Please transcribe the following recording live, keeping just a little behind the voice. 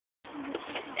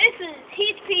is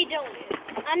HPW,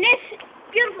 and this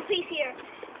beautiful piece here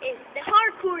is the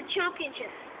Hardcore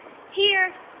Championship here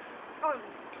on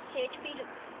HPW.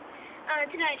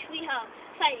 And tonight we have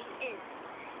fighting in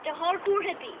the Hardcore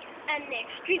Hippie and the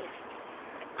Extremist.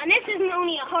 And this isn't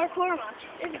only a hardcore match,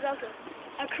 this is also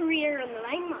a career on the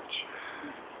line match.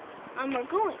 And we're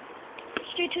going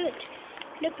straight to it.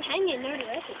 Look behind you, nerdy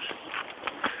wrestlers.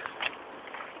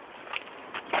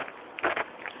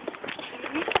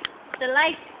 The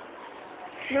light.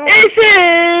 No. This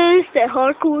is the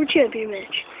Hardcore Champion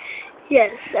match.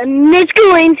 Yes, and it's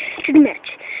going to the match.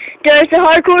 There's the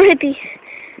Hardcore Hippie,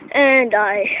 and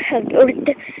I have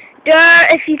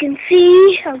there. If you can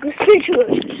see, I'll go straight to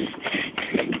it.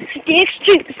 The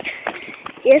Extremist.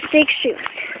 Yes, the Extremist.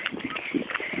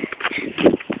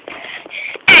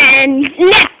 And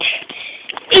left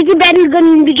is the battle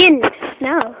going to begin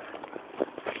now.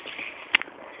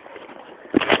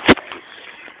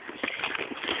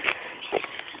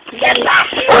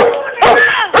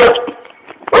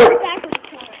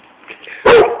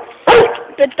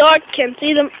 The dark can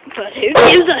see them, but who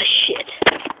gives a shit?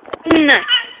 No.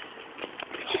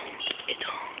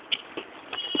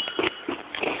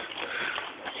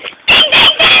 Ding,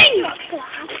 ding, ding!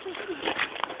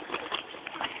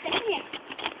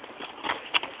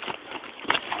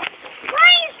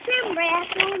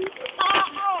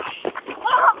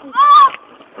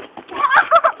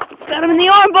 Got him in the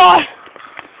armbar.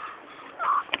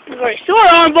 A very sore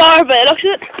armbar, but it looks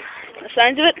it. No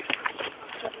signs of it.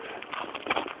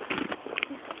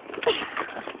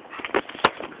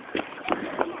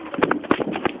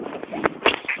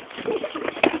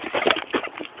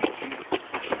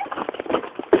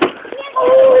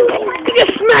 Oh, he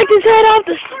just smacked his head off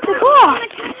the car.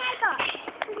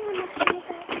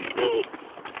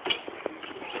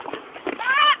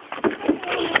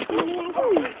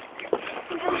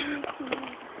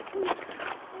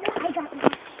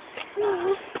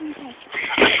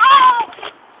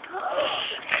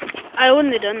 I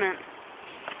wouldn't have done that.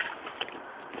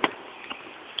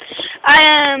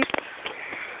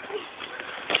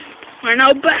 We're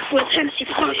now back with Tennessee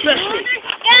Park Wrestling.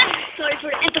 Sorry for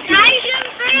the empathy.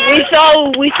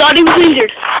 We thought he was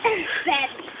injured.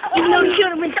 Even though he should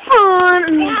have went on.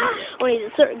 Only the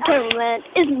certain cameraman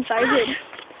isn't very good.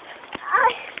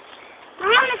 I'm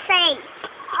gonna say.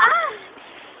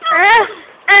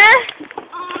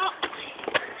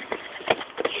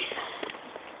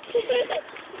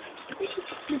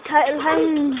 The title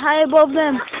hanging high above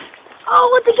them. Oh,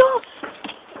 what the dog?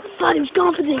 Thought he was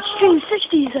going for the Extreme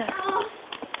 60s there.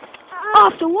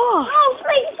 Off the wall. Oh,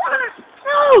 please,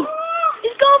 no!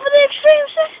 He's going for the Extreme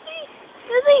 60s.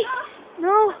 Is he?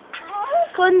 No.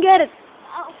 Couldn't get it.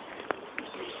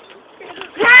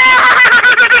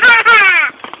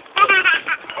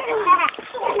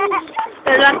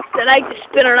 They like to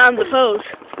spin around the pose.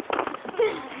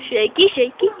 Shaky,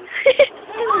 shaky.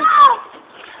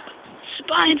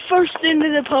 Spine first into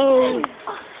the pose.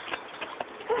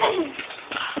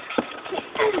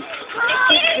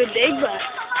 Good big butt.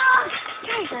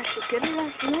 That's a good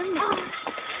enough number.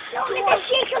 Don't let the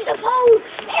shake of the pose.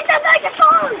 It's a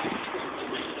microphone.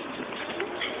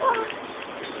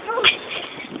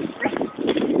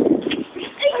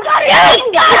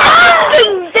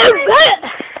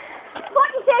 What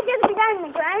you said just be down in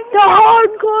the ground? The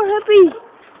Hardcore Hippie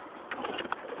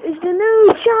is the new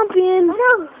champion.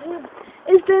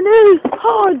 Is the new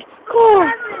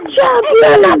Hardcore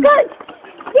champion. Not good.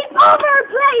 The other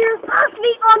player first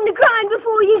feet on the ground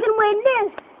before you can win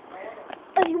this.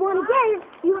 If you want to get it,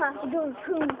 you have to go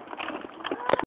through